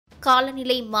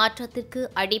காலநிலை மாற்றத்திற்கு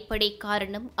அடிப்படை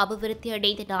காரணம் அபிவிருத்தி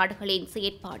அடைந்த நாடுகளின்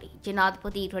செயற்பாடு.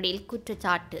 ஜனாதிபதி ரணில்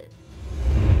குற்றச்சாட்டு.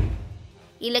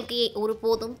 இலங்கையை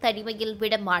ஒருபோதும் தனிமையில்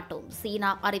விட மாட்டோம்.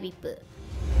 சீனா அறிவிப்பு.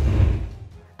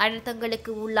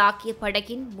 அனர்த்தங்களுக்கு உள்ளாக்கிய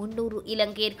படகின் 300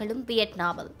 இலங்கையர்களும்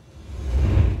வியட்நாமில்.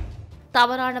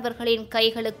 தவறானவர்களின்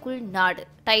கைகளுக்குள் நாடு.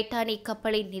 டைட்டானிக்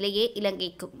கப்பலின் நிலையே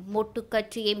இலங்கைக்கும்.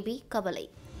 மொட்டுக்கட்சி எம்பி கவலை.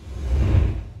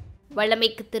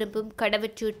 வழமைக்கு திரும்பும்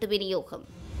கடவுச்சீட்டு விநியோகம்.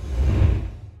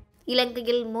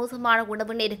 இலங்கையில் மோசமான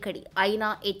உணவு நெருக்கடி. ஐநா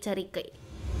எச்சரிக்கை.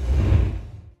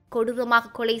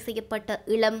 கொடூரமாக கொலை செய்யப்பட்ட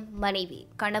இளம் மனைவி.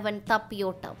 கணவன்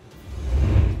தப்பியோட்டம்.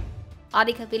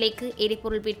 அதிக விலைக்கு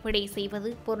எரிபொருள் விற்பனை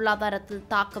செய்வது பொருளாதாரத்தில்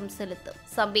தாக்கம் செலுத்தும்.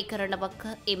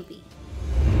 சம்பிக்கரணவக்க எம்பி.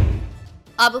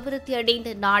 அபிவிருத்தி அடைந்த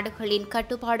நாடுகளின்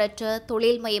கட்டுப்பாடற்ற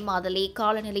தொழில்மயமாதலே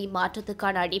காலநிலை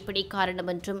மாற்றத்துக்கான அடிப்படை காரணம்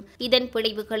என்றும் இதன்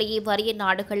விளைவுகளையே வறிய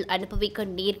நாடுகள் அனுபவிக்க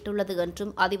நேரிட்டுள்ளது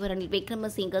என்றும் அதிபர் ரணில்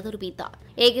விக்ரமசிங்க தெரிவித்தார்.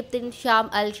 எகிப்தின் ஷாம்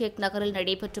அல் ஷேக் நகரில்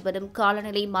நடைபெற்று வரும்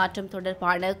காலநிலை மாற்றம்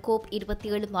தொடர்பான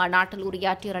COP27 மாநாட்டில்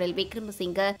உரையாற்றிய ரணில்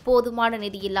விக்ரமசிங்க போதுமான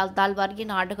நிதி இல்லாததால் வறிய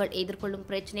நாடுகள் எதிர்கொள்ளும்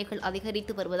பிரச்சினைகள்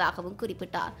அதிகரித்து வருவதாகவும்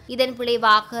குறிப்பிட்டார். இதன்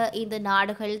விளைவாக இந்த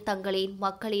நாடுகள் தங்களின்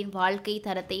மக்களின் வாழ்க்கை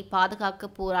தரத்தை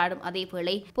பாதுகாக்க போராடும் அதேவேளை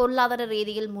பொருளாதார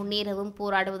ரீதியில் முன்னேறவும்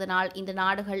போராடுவதனால் இந்த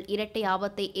நாடுகள் இரட்டை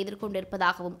ஆபத்தை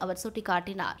எதிர்கொண்டிருப்பதாகவும் அவர்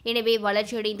சுட்டிக்காட்டினார். எனவே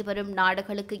வளர்ச்சியடைந்து வரும்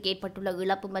நாடுகளுக்கு ஏற்பட்டுள்ள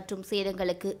இழப்பு மற்றும்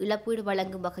சேதங்களுக்கு இழப்பீடு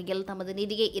வழங்கும் வகையில் தமது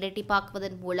நிதியை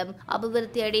இரட்டிப்பாக்குவதன் மூலம்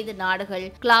அபிவிருத்தி அடைந்த நாடுகள்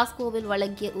கிளாஸ்கோவில்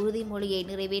வழங்கிய உறுதிமொழியை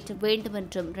நிறைவேற்ற வேண்டும்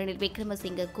என்றும் ரணில்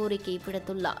விக்ரமசிங்க கோரிக்கை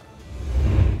விடுத்துள்ளார்.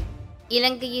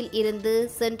 இலங்கையில் இருந்து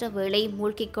சென்ற வேளை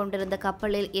மூழ்கிக் கொண்டிருந்த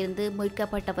கப்பலில் இருந்து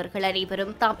மீட்கப்பட்டவர்கள்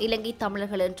அனைவரும் தாம் இலங்கை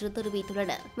தமிழர்கள் என்று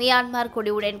தெரிவித்துள்ளனர். மியான்மர்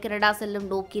கொடியுடன் கனடா செல்லும்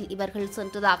நோக்கில் இவர்கள்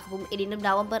சென்றதாகவும் எனினும்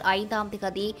நவம்பர் 5ஆம்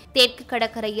தேதி தெற்கு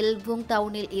கடற்கரையில் வுங்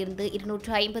டவுனில் இருந்து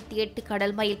 258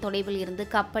 கடல் மைல் தொலைவில் இருந்து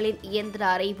கப்பலின் இயந்திர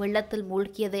அறை வெள்ளத்தில்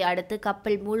மூழ்கியதை அடுத்து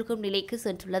கப்பல் மூழ்கும் நிலைக்கு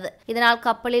சென்றுள்ளது. இதனால்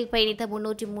கப்பலில் பயணித்த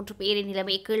 303 பேரின்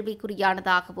நிலைமை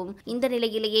கேள்விக்குறியானதாகவும் இந்த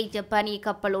நிலையிலேயே ஜப்பானிய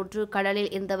கப்பல் ஒன்று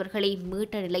கடலில் இருந்தவர்களை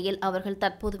மீட்ட நிலையில் அவர்கள்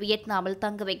தற்போது வியட்நாமில்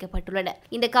தங்க வைக்கப்பட்டுள்ளனர்.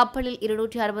 இந்த கப்பலில்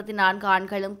 264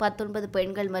 ஆண்களும் 19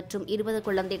 பெண்கள் மற்றும் 20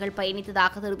 குழந்தைகள்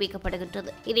பயணித்ததாக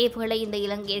தெரிவிக்கப்படுகின்றது. இதேவேளை இந்த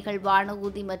இலங்கையர்கள் வான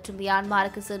ஊர்தி மற்றும்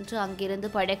மியான்மருக்கு சென்று அங்கிருந்து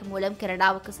படகு மூலம்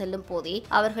கனடாவுக்கு செல்லும் போதே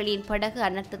அவர்களின் படகு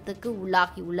அனர்த்தத்துக்கு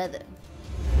உள்ளாகியுள்ளது.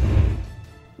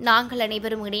 நாங்கள்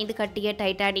அனைவரும் இணைந்து கட்டிய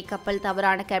டைட்டானிக் கப்பல்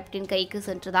தவறான கேப்டன் கைக்கு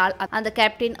சென்றதால் அந்த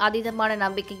கேப்டன் அதீதமான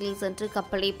நம்பிக்கையில் சென்று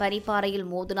கப்பலை பனிப்பாறையில்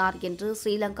மோதினார் என்று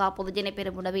ஸ்ரீலங்கா பொதுஜன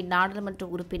பெரமுனவின் நாடாளுமன்ற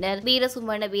உறுப்பினர்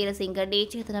வீரசுமண வீரசிங்க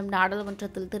நேற்றைய தினம்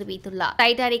நாடாளுமன்றத்தில் தெரிவித்துள்ளார்.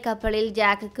 டைட்டானிக் கப்பலில்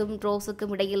ஜாக்குக்கும்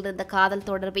ரோஸுக்கும் இடையில் இருந்த காதல்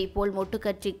தொடர்பை போல்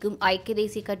மொட்டுக்கட்சிக்கும் ஐக்கிய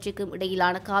தேசிய கட்சிக்கும்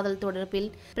இடையிலான காதல் தொடர்பில்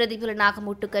பிரதிபலனாக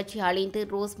மொட்டுக்கட்சி அழிந்து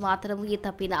ரோஸ் மாத்திரம் உயிர்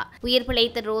தப்பினார். உயிர்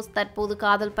பிழைத்த ரோஸ் தற்போது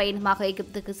காதல் பயணமாக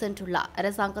எகிப்துக்கு சென்றுள்ளார்.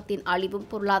 அரசாங்கத்தின் அழிவும்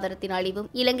பொருளாதாரத்தின் அழிவும்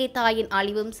இலங்கை தாயின்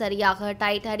அழிவும் சரியாக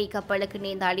டைட்டானிக் கப்பலுக்கு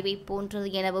நேர்ந்த அழிவை போன்றது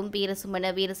எனவும்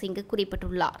வீரசுமண வீரசிங்க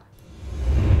குறிப்பிட்டுள்ளார்.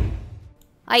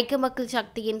 ஐக்கிய மக்கள்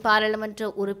சக்தியின் பாராளுமன்ற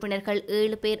உறுப்பினர்கள்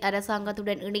 7 பேர்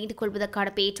அரசாங்கத்துடன் இணைந்து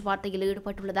கொள்வதற்கான பேச்சுவார்த்தையில்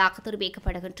ஈடுபட்டுள்ளதாக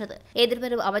தெரிவிக்கப்படுகின்றது.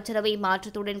 எதிர்வரும் அமைச்சரவை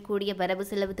மாற்றத்துடன் கூடிய வரவு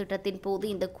செலவு திட்டத்தின் போது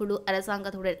இந்த குழு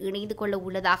அரசாங்கத்துடன் இணைந்து கொள்ள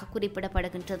உள்ளதாக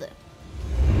குறிப்பிடப்படுகின்றது.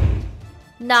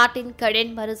 நாட்டின்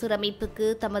கடன் மறுசீரமைப்புக்கு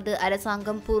தமது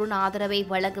அரசாங்கம் பூரண ஆதரவை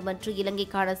வழங்கும் என்று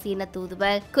இலங்கைக்கான சீன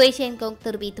தூதுவர் குய்ஷென்கோங்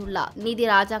தெரிவித்துள்ளார். நீதி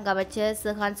ராஜாங்க அமைச்சர்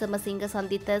சஹான் சமசிங்க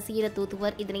சந்தித்த சீன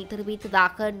தூதுவர் இதனை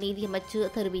தெரிவித்ததாக நீதியமைச்சு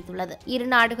தெரிவித்துள்ளது. இரு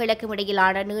நாடுகளுக்கும்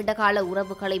இடையிலான நீண்டகால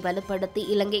உறவுகளை வலுப்படுத்தி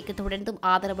இலங்கைக்கு தொடர்ந்தும்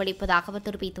ஆதரவளிப்பதாக அவர்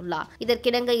தெரிவித்துள்ளார்.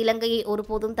 இதற்கிணங்க இலங்கையை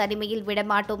ஒருபோதும் தனிமையில்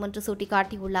விடமாட்டோம் என்று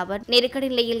சுட்டிக்காட்டியுள்ள அவர்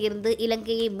நெருக்கடி நிலையில் இருந்து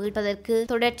இலங்கையை மீட்பதற்கு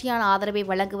தொடர்ச்சியான ஆதரவை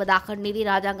வழங்குவதாக நீதி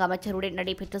ராஜாங்க அமைச்சருடன்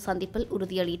நடைபெற்ற சந்திப்பில்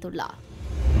உறுதியளித்துள்ளார்.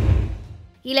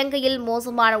 இலங்கையில்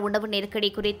மோசமான உணவு நெருக்கடி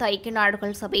குறித்து ஐக்கிய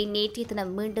நாடுகள் சபை நேற்றைய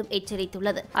தினம் மீண்டும்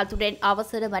எச்சரித்துள்ளது. அத்துடன்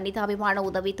அவசர மனிதாபிமான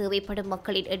உதவி தேவைப்படும்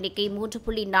மக்களின் எண்ணிக்கை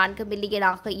 3.4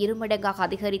 மில்லியனாக இருமடங்காக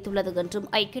அதிகரித்துள்ளது என்றும்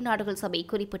ஐக்கிய நாடுகள் சபை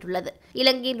குறிப்பிட்டுள்ளது.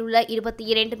 இலங்கையில் உள்ள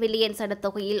 22 மில்லியன்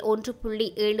சனத்தொகையில்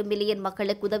 1.7 மில்லியன்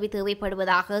மக்களுக்கு உதவி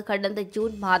தேவைப்படுவதாக கடந்த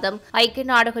ஜூன் மாதம் ஐக்கிய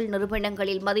நாடுகள்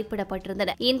நிறுவனங்களில்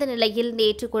மதிப்பிடப்பட்டிருந்தன. இந்த நிலையில்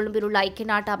நேற்று கொழும்பில் உள்ள ஐக்கிய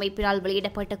நாட்டு அமைப்பினால்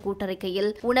வெளியிடப்பட்ட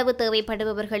கூட்டறிக்கையில் உணவு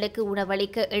தேவைப்படுபவர்களுக்கு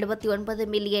உணவளிக்க 79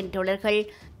 மில்லியன் டாலர்கள்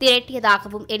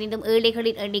திரட்டியதாகவும் எனினும்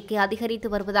ஏழைகளின் எண்ணிக்கை அதிகரித்து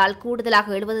வருவதால்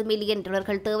கூடுதலாக 70 மில்லியன்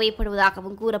டாலர்கள்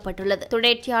தேவைப்படுவதாகவும் கூறப்பட்டுள்ளது.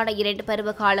 தொடர்ச்சியான 2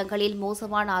 பருவ காலங்களில்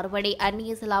மோசமான அறுவடை,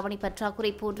 அந்நிய செலாவணி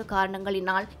பற்றாக்குறை போன்ற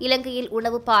காரணங்களினால் இலங்கையில்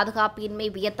உணவு பாதுகாப்பின்மை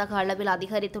வியத்தக அளவில்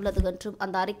அதிகரித்துள்ளது என்றும்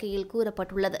அந்த அறிக்கையில்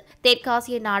கூறப்பட்டுள்ளது.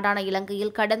 தெற்காசிய நாடான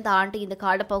இலங்கையில் கடந்த ஆண்டு இந்த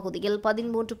காலப்பகுதியில்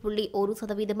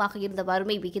 13.1% இருந்த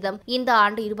வறுமை விகிதம் இந்த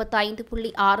ஆண்டு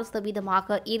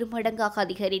 25.6% இருமடங்காக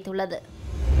அதிகரித்துள்ளது.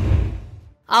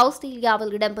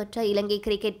 ஆஸ்திரேலியாவில் இடம்பெற்ற இலங்கை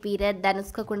கிரிக்கெட் வீரர்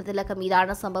தனுஷ்க குணதிலக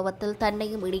மீதான சம்பவத்தில்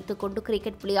தன்னையும் இணைத்துக் கொண்டு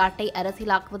கிரிக்கெட் விளையாட்டை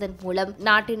அரசியலாக்குவதன் மூலம்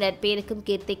நாட்டின் நற்பெயருக்கும்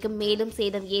கீர்த்திக்கும் மேலும்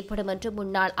சேதம் ஏற்படும் என்று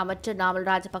முன்னாள் அமைச்சர் நாமல்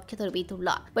ராஜபக்ச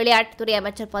தெரிவித்துள்ளார். விளையாட்டுத்துறை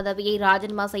அமைச்சர் பதவியை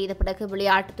ராஜினாமா செய்த பிறகு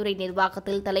விளையாட்டுத்துறை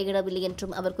நிர்வாகத்தில் தலையிடவில்லை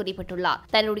என்றும் அவர் குறிப்பிட்டுள்ளார்.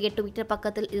 தன்னுடைய டுவிட்டர்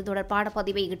பக்கத்தில் இது தொடர்பான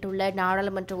பதிவை இட்டுள்ள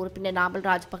நாடாளுமன்ற உறுப்பினர் நாமல்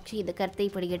ராஜபக்ச இந்த கருத்தை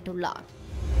வெளியிட்டுள்ளார்.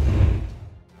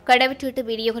 கடவுச்சீட்டு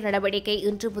விநியோக நடவடிக்கை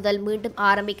இன்று முதல் மீண்டும்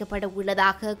ஆரம்பிக்கப்பட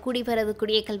உள்ளதாக குடிவரவு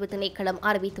குடியகல்வு திணைக்களம்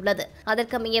அறிவித்துள்ளது.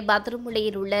 அதற்கமைய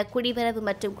பத்ருமுல்லையில் உள்ள குடிவரவு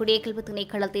மற்றும் குடியகல்வு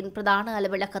திணைக்களத்தின் பிரதான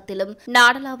அலுவலகத்திலும்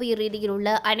நாடளாவிய ரீதியில்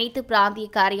உள்ள அனைத்து பிராந்திய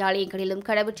காரியாலயங்களிலும்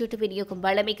கடவுச்சீட்டு விநியோகம்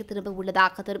வழமைக்கு திரும்ப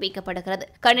உள்ளதாக தெரிவிக்கப்படுகிறது.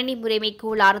 கணினி முறைமை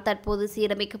கோளாறு தற்போது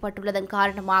சீரமைக்கப்பட்டுள்ளதன்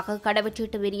காரணமாக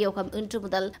கடவுச்சீட்டு விநியோகம் இன்று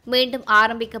முதல் மீண்டும்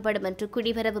ஆரம்பிக்கப்படும் என்று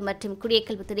குடிவரவு மற்றும்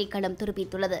குடியகல்வு திணைக்களம்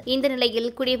தெரிவித்துள்ளது. இந்த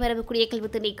நிலையில் குடிவரவு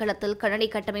குடியகல்வு திணைக்களத்தில் கணினி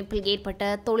கட்டமைப்பில் ஏற்பட்ட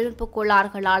தொழில்நுட்ப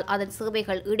கோளாறுகளால் அதன்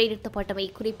சேவைகள் இடைநிறுத்தப்பட்டமை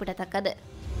குறிப்பிடத்தக்கது.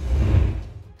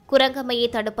 குரங்கம்மையை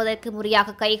தடுப்பதற்கு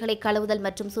முறையாக கைகளை கழுவுதல்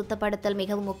மற்றும் சுத்தப்படுத்தல்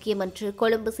மிகவும் முக்கியம் என்று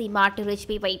கொழும்பு சீமாட்டு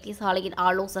ரிச்பி வைத்தியசாலையின்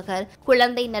ஆலோசகர்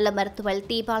குழந்தை நல மருத்துவர்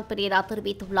தீபால் பெரேரா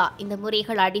தெரிவித்துள்ளார். இந்த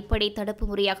முறைகள் அடிப்படை தடுப்பு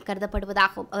முறையாக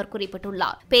கருதப்படுவதாகவும் அவர்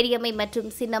குறிப்பிட்டுள்ளார். பெரியம்மை மற்றும்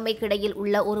சின்னம்மைக்கு இடையில்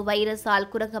உள்ள ஒரு வைரஸால்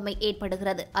குரங்கம்மை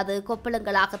ஏற்படுகிறது. அது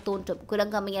கொப்பளங்களாக தோன்றும்.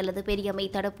 குரங்கம்மை அல்லது பெரியம்மை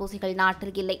தடுப்பூசிகள்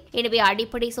நாட்டில் இல்லை. எனவே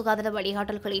அடிப்படை சுகாதார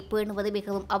வழிகாட்டல்களை பேணுவது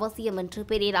மிகவும் அவசியம் என்று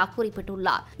பெரேரா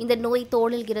குறிப்பிட்டுள்ளார். இந்த நோய்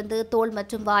தோலில் இருந்து தோல்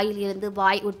மற்றும் வாயில் இருந்து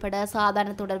வாய் உட்பட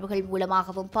சாதாரண தொடர்புகள்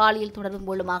மூலமாகவும் பாலியல் தொடர்பு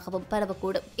மூலமாகவும்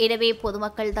பரவக்கூடும். எனவே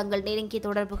பொதுமக்கள் தங்கள் நெருங்கிய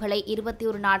தொடர்புகளை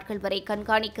 21 நாட்கள் வரை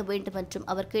கண்காணிக்க வேண்டும் என்றும்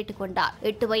அவர் கேட்டுக் கொண்டார்.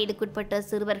 8 வயதுக்குட்பட்ட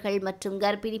சிறுவர்கள் மற்றும்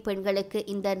கர்ப்பிணி பெண்களுக்கு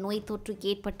இந்த நோய் தொற்று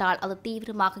ஏற்பட்டால் அது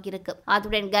தீவிரமாக இருக்கும்.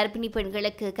 அதுடன் கர்ப்பிணி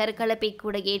பெண்களுக்கு கருக்கலைப்பை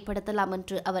கூட ஏற்படுத்தலாம்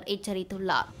என்று அவர்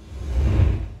எச்சரித்துள்ளார்.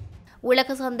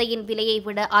 உலக சந்தையின் விலையை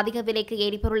விட அதிக விலைக்கு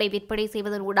எரிபொருளை விற்பனை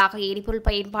செய்வதன் ஊடாக எரிபொருள்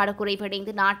பயன்பாடு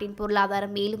குறைவடைந்து நாட்டின்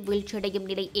பொருளாதாரம் மேலும் வீழ்ச்சியடையும்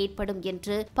நிலை ஏற்படும்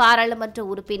என்று பாராளுமன்ற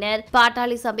உறுப்பினர்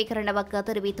பாட்டாளி சம்பிக்கரணவக்க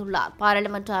தெரிவித்துள்ளார்.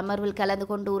 பாராளுமன்ற அமர்வில் கலந்து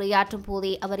கொண்டு உரையாற்றும்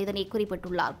போதே அவர் இதனை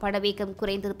குறிப்பிட்டுள்ளார். பணவீக்கம்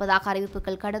குறைந்திருப்பதாக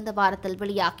அறிவிப்புகள் கடந்த வாரத்தில்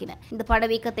வெளியாகின. இந்த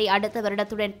பணவீக்கத்தை அடுத்த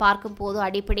வருடத்துடன் பார்க்கும் போது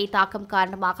அடிப்படை தாக்கம்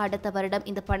காரணமாக அடுத்த வருடம்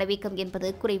இந்த பணவீக்கம்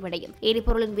என்பது குறைவடையும்.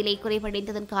 எரிபொருளின் விலை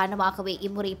குறைவடைந்ததன் காரணமாகவே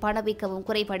இம்முறை பணவீக்கமும்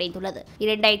குறைவடைந்துள்ளது.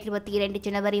 2022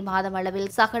 ஜனவரி மாதம்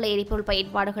அளவில் சகல எரிபொருள்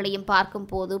பயன்பாடுகளையும் பார்க்கும்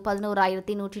போது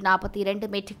 11,142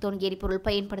 மெட்ரிக் டன் எரிபொருள்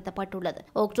பயன்படுத்தப்பட்டுள்ளது.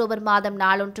 அக்டோபர் மாதம்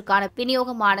நாளொன்றுக்கான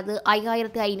விநியோகமானது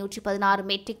 5,516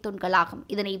 மெட்ரிக் டன்களாகும்.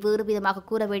 இதனை வேறு விதமாக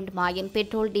கூற வேண்டுமாயின்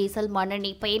பெட்ரோல், டீசல்,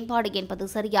 மண்ணெண்ணெய் பயன்பாடு என்பது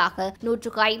சரியாக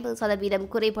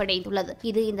 150% குறைவடைந்துள்ளது.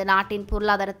 இது இந்த நாட்டின்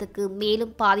பொருளாதாரத்துக்கு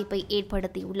மேலும் பாதிப்பை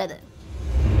ஏற்படுத்தியுள்ளது.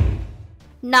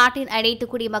 நாட்டின் அனைத்து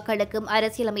குடிமக்களுக்கும்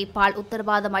அரசியலமைப்பால்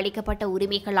உத்தரவாதம் அளிக்கப்பட்ட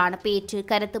உரிமைகளான பேச்சு,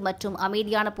 கருத்து மற்றும்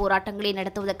அமைதியான போராட்டங்களை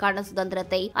நடத்துவதற்கான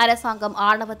சுதந்திரத்தை அரசாங்கம்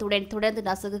ஆணவத்துடன் தொடர்ந்து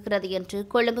நசுக்குகிறது என்று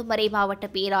கொழும்பு மறைமாவட்ட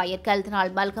பேராயர்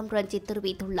கர்தினால் மல்கம் ரஞ்சித்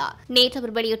தெரிவித்துள்ளார். நேற்று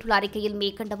அவர் வெளியிட்டுள்ள அறிக்கையில்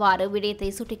மேற்கண்டவாறு விடயத்தை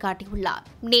சுட்டிக்காட்டியுள்ளார்.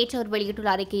 நேற்று அவர்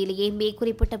வெளியிட்டுள்ள அறிக்கையிலேயே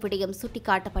குறிப்பிட்ட விடயம்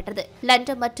சுட்டிக்காட்டப்பட்டது.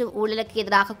 லஞ்சம் மற்றும் ஊழலுக்கு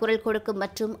எதிராக குரல் கொடுக்கும்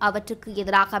மற்றும் அவற்றுக்கு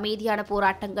எதிராக அமைதியான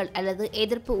போராட்டங்கள் அல்லது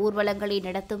எதிர்ப்பு ஊர்வலங்களை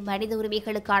நடத்தும் மனித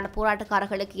உரிமைகளுக்கான போராட்டக்காரர்கள்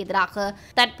எதிராக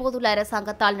தற்போதுள்ள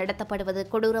அரசாங்கத்தால் நடத்தப்படுவது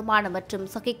கொடூரமான மற்றும்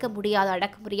சகிக்க முடியாத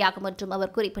அடக்குமுறையாகும் என்றும்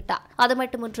அவர் குறிப்பிட்டார். அது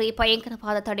மட்டுமின்றி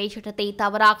பயங்கரவாத தடை சட்டத்தை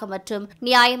தவறாக மற்றும்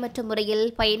நியாயமற்ற முறையில்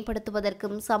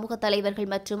பயன்படுத்துவதற்கும் சமூக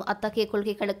தலைவர்கள் மற்றும் அத்தகைய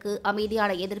கொள்கைகளுக்கு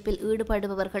அமைதியான எதிர்ப்பில்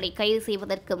ஈடுபடுபவர்களை கைது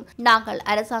செய்வதற்கும் நாங்கள்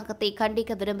அரசாங்கத்தை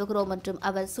கண்டிக்க விரும்புகிறோம் என்றும்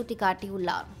அவர்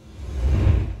சுட்டிக்காட்டியுள்ளார்.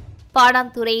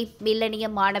 பாடாந்துறை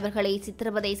மில்லனியம் மாணவர்களை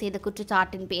சித்திரவதை செய்த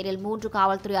குற்றச்சாட்டின் பேரில் 3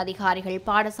 காவல்துறை அதிகாரிகள்,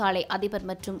 பாடசாலை அதிபர்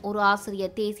மற்றும் ஒரு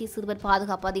ஆசிரியர் தேசிய சிறுவர்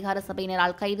பாதுகாப்பு அதிகார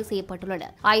சபையினரால் கைது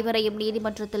செய்யப்பட்டுள்ளனர். ஐவரையும்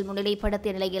நீதிமன்றத்தில்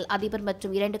முன்னிலைப்படுத்திய நிலையில் அதிபர்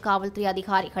மற்றும் 2 காவல்துறை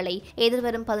அதிகாரிகளை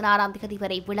எதிர்வரும் 16ஆம் தேதி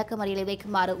வரை விளக்கமறியலில்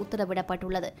வைக்குமாறு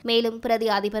உத்தரவிடப்பட்டுள்ளது. மேலும் பிரதி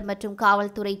அதிபர் மற்றும்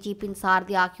காவல்துறை ஜீப்பின்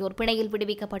சாரதி ஆகியோர் பிணையில்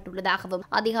விடுவிக்கப்பட்டுள்ளதாகவும்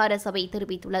அதிகார சபை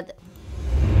தெரிவித்துள்ளது.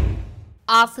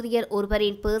 ஆசிரியர்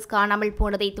ஒருவரின் பர்ஸ் காணாமல்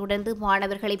போனதை தொடர்ந்து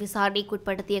மாணவர்களை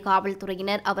விசாரணைக்குட்படுத்திய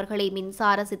காவல்துறையினர் அவர்களை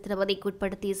மின்சார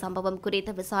சித்திரவதைக்குட்படுத்திய சம்பவம்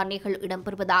குறித்த விசாரணைகள்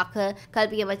இடம்பெறுவதாக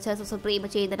கல்வி அமைச்சர் சுசில்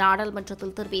பிரேமச்சந்திர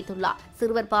நாடாளுமன்றத்தில் தெரிவித்துள்ளார்.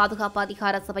 சிறுவர் பாதுகாப்பு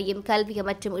அதிகார சபையும் கல்வி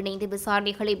அமைச்சும் இணைந்து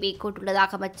விசாரணைகளை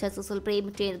மேற்கொண்டுள்ளதாக அமைச்சர் சுசில்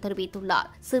பிரேமச்சந்திர தெரிவித்துள்ளார்.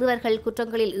 சிறுவர்கள்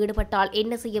குற்றங்களில் ஈடுபட்டால்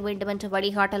என்ன செய்ய வேண்டும் என்ற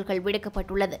வழிகாட்டல்கள்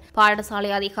விடுக்கப்பட்டுள்ளது.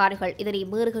 பாடசாலை அதிகாரிகள் இதனை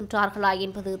மீறுகின்றார்களா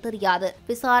என்பது தெரியாது.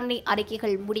 விசாரணை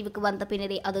அறிக்கைகள் முடிவுக்கு வந்த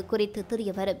பின்னரே அது குறித்து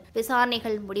வரும்.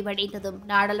 விசாரணைகள் முடிவடைந்ததும்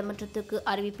நாடாளுமன்றத்துக்கு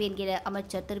அறிவிப்பேன் என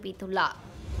அமைச்சர் தெரிவித்துள்ளார்.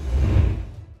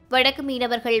 வடக்கு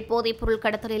மீனவர்கள் போதைப்பொருள்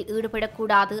கடத்தலில்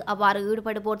ஈடுபடக்கூடாது, அவ்வாறு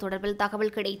ஈடுபடுவோர் தொடர்பில்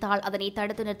தகவல் கிடைத்தால் அதனை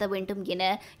தடுத்து நிறுத்த வேண்டும் என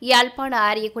யாழ்ப்பாண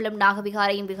ஆரியகுளம்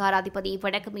நாகவிகாரையின் விகாராதிபதி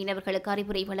வடக்கு மீனவர்களுக்கு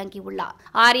அறிவுரை வழங்கியுள்ளார்.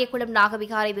 ஆரியகுளம்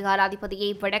நாகவிகாரை விகாராதிபதியை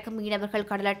வடக்கு மீனவர்கள்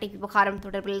கடல் அட்டை விவகாரம்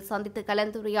தொடர்பில் சந்தித்து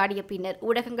கலந்துரையாடிய பின்னர்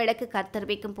ஊடகங்களுக்கு கருத்து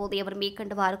தெரிவிக்கும் போதே அவர்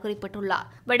மேற்கண்டவாறு குறிப்பிட்டுள்ளார்.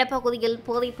 வடபகுதியில்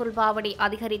போதைப்பொருள் பாவனை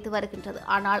அதிகரித்து வருகின்றது.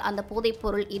 ஆனால் அந்த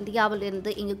போதைப்பொருள் இந்தியாவில்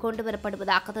இருந்து இங்கு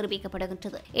கொண்டுவரப்படுவதாக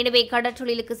தெரிவிக்கப்படுகின்றது. எனவே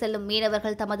கடற்றொழிலுக்கு செல்லும்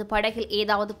மீனவர்கள் தமது படகில்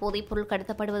ஏதாவது போதைப்பொருள்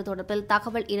கடத்தப்படுவது தொடர்பில்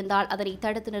தகவல் இருந்தால் அதனை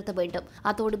தடுத்து நிறுத்த வேண்டும்.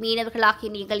 அத்தோடு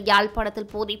மீனவர்களாகிய நீங்கள்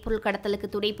யாழ்ப்பாணத்தில் போதைப்பொருள் கடத்தலுக்கு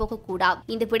துணை போகக்கூடாது.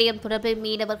 இந்த விடயம் தொடர்பில்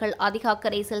மீனவர்கள் அதிக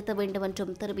அக்கறை செலுத்த வேண்டும்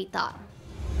என்றும் தெரிவித்தார்.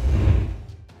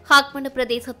 ஹாக்மண்டு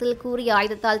பிரதேசத்தில் கூறிய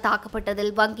ஆயுதத்தால்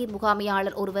தாக்கப்பட்டதில் வங்கி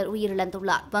முகாமையாளர் ஒருவர்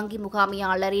உயிரிழந்துள்ளார். வங்கி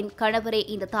முகாமையாளரின் கணவரே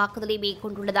இந்த தாக்குதலை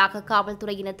மேற்கொண்டுள்ளதாக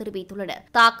காவல்துறையினர் தெரிவித்துள்ளனர்.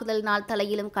 தாக்குதலினால்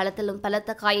தலையிலும் களத்திலும்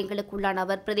பலத்த காயங்களுக்குள்ளான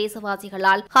அவர்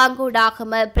பிரதேசவாசிகளால்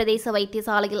ஹாங்கோடாகம பிரதேச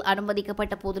வைத்தியசாலையில்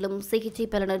அனுமதிக்கப்பட்ட போதிலும் சிகிச்சை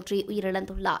பலனின்றி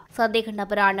உயிரிழந்துள்ளார். சந்தேக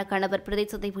நபரான கணவர்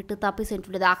பிரதேசத்தை விட்டு தப்பி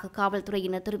சென்றுள்ளதாக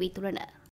காவல்துறையினர் தெரிவித்துள்ளனர்.